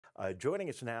Joining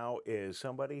us now is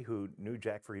somebody who knew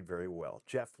Jack Freed very well,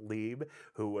 Jeff Leib,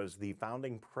 who was the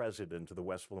founding president of the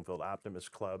West Bloomfield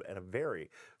Optimist Club and a very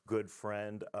good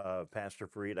friend of Pastor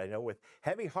Freed. I know with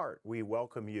heavy heart we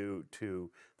welcome you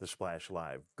to the Splash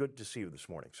Live. Good to see you this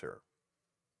morning, sir.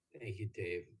 Thank you,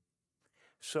 Dave.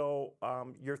 So,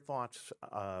 your thoughts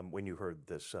when you heard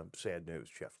this sad news,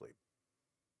 Jeff Leib?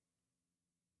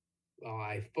 Well,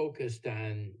 I focused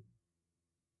on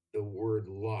the word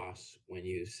loss when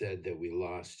you said that we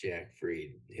lost Jack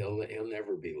Freed. He'll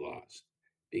never be lost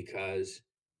because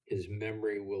his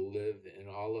memory will live in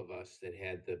all of us that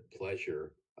had the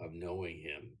pleasure of knowing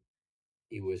him.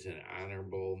 He was an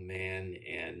honorable man,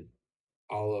 and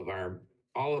all of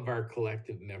our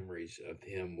collective memories of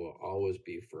him will always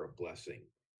be for a blessing.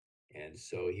 And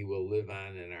so he will live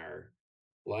on in our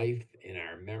life, in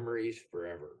our memories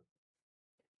forever.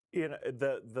 You know,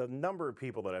 the number of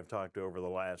people that I've talked to over the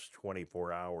last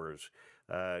 24 hours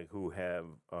who have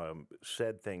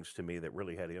said things to me that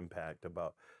really had impact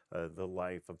about the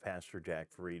life of Pastor Jack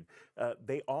Freed,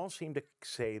 they all seem to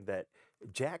say that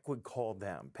Jack would call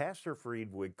them. Pastor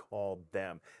Freed would call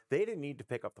them. They didn't need to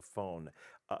pick up the phone.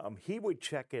 He would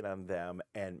check in on them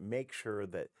and make sure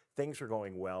that things are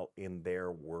going well in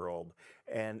their world.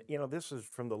 And, you know, this is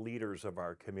from the leaders of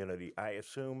our community. I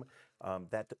assume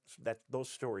that those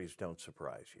stories don't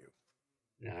surprise you.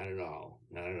 Not at all.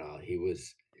 Not at all. He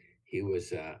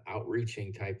was a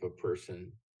outreaching type of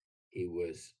person. He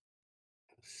was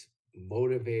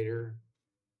motivator.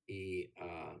 He,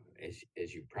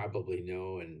 as you probably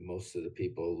know, and most of the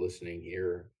people listening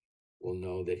here will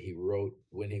know that he wrote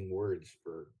winning words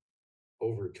for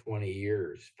over 20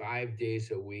 years, 5 days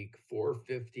a week,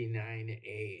 4:59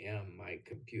 a.m. My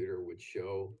computer would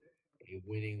show a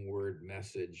winning word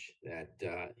message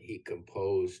that he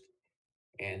composed,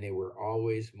 and they were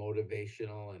always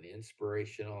motivational and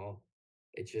inspirational.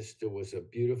 It was a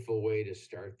beautiful way to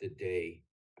start the day.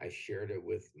 I shared it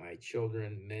with my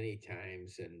children many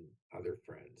times and other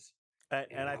friends. And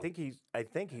And I think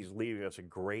he's leaving us a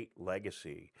great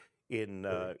legacy in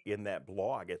that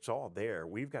blog. It's all there.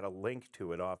 We've got a link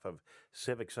to it off of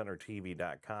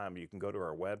civiccentertv.com. You can go to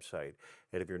our website,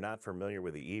 and if you're not familiar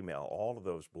with the email, all of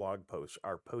those blog posts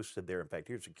are posted there. In fact,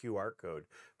 here's a QR code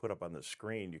put up on the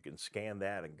screen. You can scan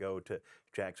that and go to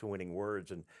Jack's Winning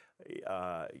Words. And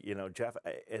you know, Jeff,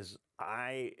 as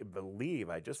I believe,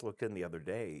 I just looked in the other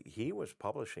day, he was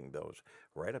publishing those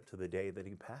right up to the day that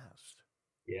he passed.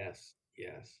 yes,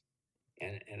 yes.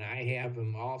 And I have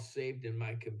them all saved in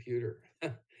my computer.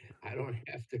 I don't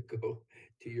have to go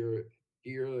to your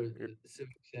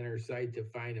Civic Center site to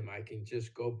find them. I can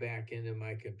just go back into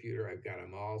my computer. I've got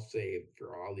them all saved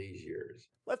for all these years.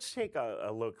 Let's take a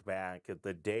look back at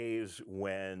the days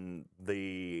when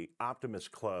the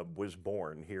Optimist Club was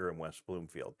born here in West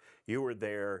Bloomfield. You were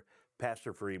there.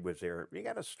 Pastor Freed was there. You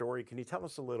got a story. Can you tell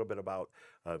us a little bit about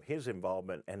his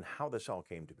involvement and how this all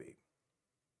came to be?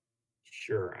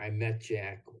 Sure. I met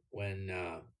Jack when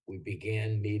we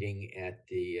began meeting at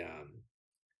the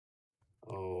it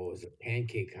was a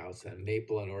pancake house on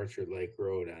Maple and Orchard Lake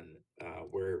Road on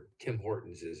where Tim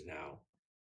Hortons is now.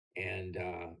 And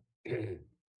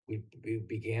we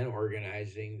began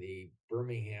organizing. The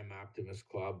Birmingham Optimist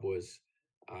Club was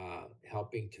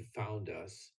helping to found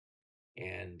us.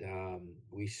 And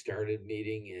we started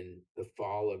meeting in the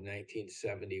fall of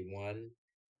 1971.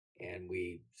 And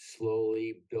we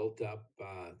slowly built up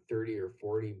 30 or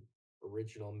 40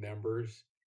 original members.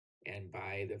 And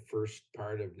by the first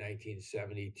part of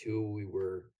 1972, we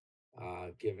were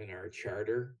given our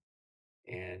charter,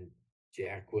 and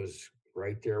Jack was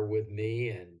right there with me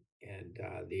and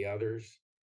the others,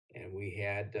 and we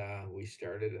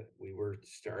were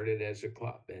started as a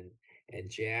club, and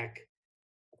Jack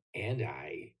and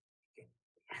I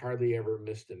hardly ever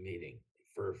missed a meeting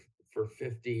for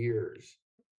 50 years.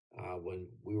 When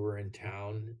we were in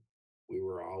town, we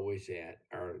were always at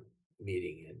our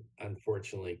meeting, and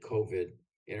unfortunately, COVID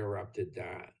interrupted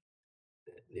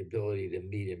the ability to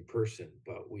meet in person.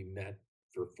 But we met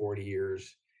for 40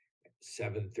 years,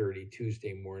 7:30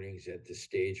 Tuesday mornings at the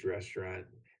Stage Restaurant.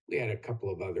 We had a couple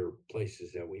of other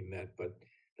places that we met, but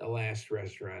the last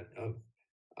restaurant of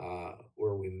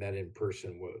where we met in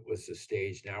person was the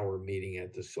Stage. Now we're meeting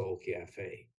at the Soul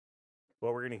Cafe.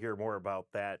 Well, we're going to hear more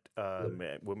about that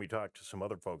Good. when we talk to some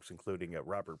other folks, including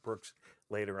Robert Brooks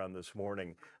later on this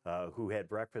morning, who had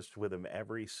breakfast with him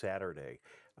every Saturday.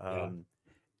 Yeah.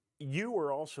 You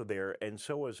were also there, and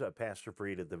so was Pastor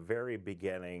Freed at the very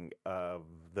beginning of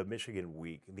the Michigan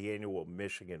Week, the annual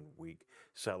Michigan Week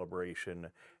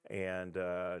celebration, and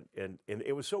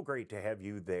it was so great to have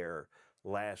you there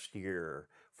last year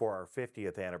for our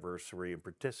 50th anniversary and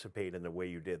participate in the way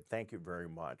you did. Thank you very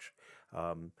much.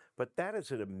 But that is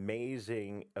an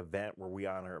amazing event where we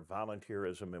honor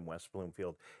volunteerism in West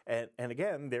Bloomfield. And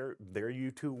again, there you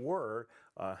two were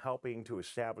helping to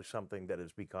establish something that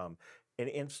has become an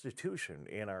institution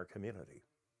in our community.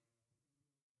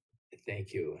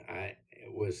 Thank you.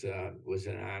 It was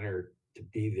an honor to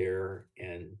be there.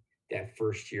 And that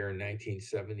first year in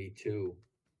 1972,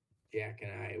 Jack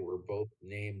and I were both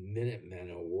named Minutemen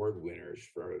Award winners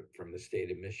from the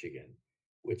state of Michigan,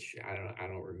 which I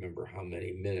don't remember how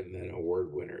many Minutemen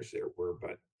Award winners there were,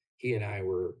 but he and I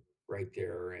were right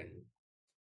there, and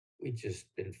we just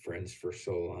been friends for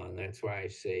so long. That's why I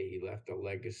say he left a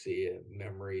legacy of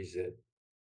memories that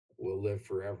will live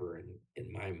forever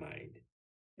in my mind.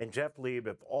 And Jeff Leib,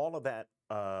 if all of that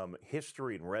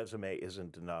history and resume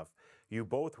isn't enough, you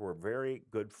both were very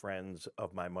good friends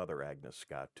of my mother, Agnes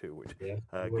Scott, too, which Yes,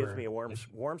 we gives me were. a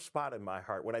warm spot in my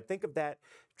heart. When I think of that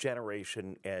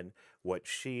generation and what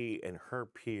she and her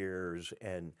peers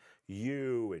and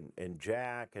you and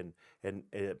Jack and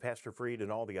Pastor Freed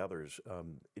and all the others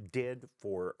did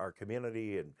for our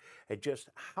community and just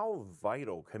how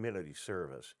vital community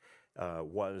service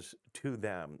was to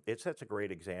them. It sets a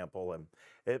great example, and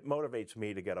it motivates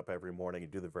me to get up every morning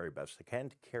and do the very best I can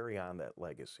to carry on that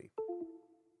legacy.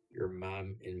 Your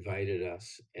mom invited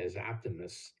us as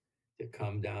optimists to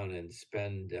come down and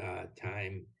spend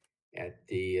time at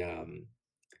the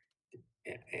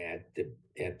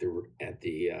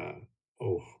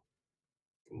oh,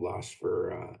 lost for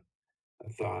a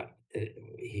thought.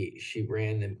 She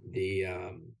ran the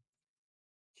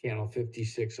Channel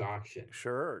 56 auction.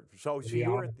 Sure. So The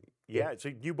you were au- at yeah, yeah. So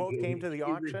you both came to the she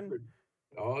auction. recruited.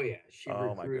 Oh yeah, she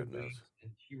Oh my recruited goodness. us,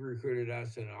 and she recruited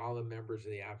us and all the members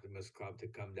of the Optimist Club to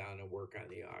come down and work on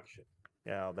the auction.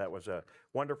 Yeah, that was a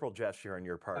wonderful gesture on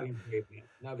your part.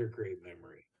 Another great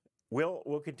memory. We'll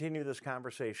continue this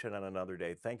conversation on another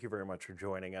day. Thank you very much for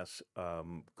joining us.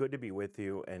 Good to be with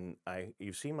you. And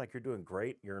you seem like you're doing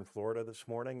great. You're in Florida this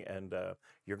morning, and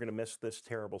you're going to miss this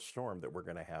terrible storm that we're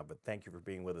going to have. But thank you for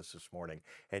being with us this morning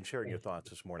and sharing your Thank thoughts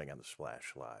you. this morning on the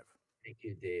Splash Live. Thank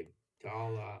you, Dave. To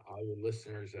all your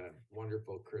listeners, a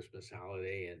wonderful Christmas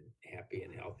holiday and happy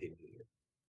and healthy New Year.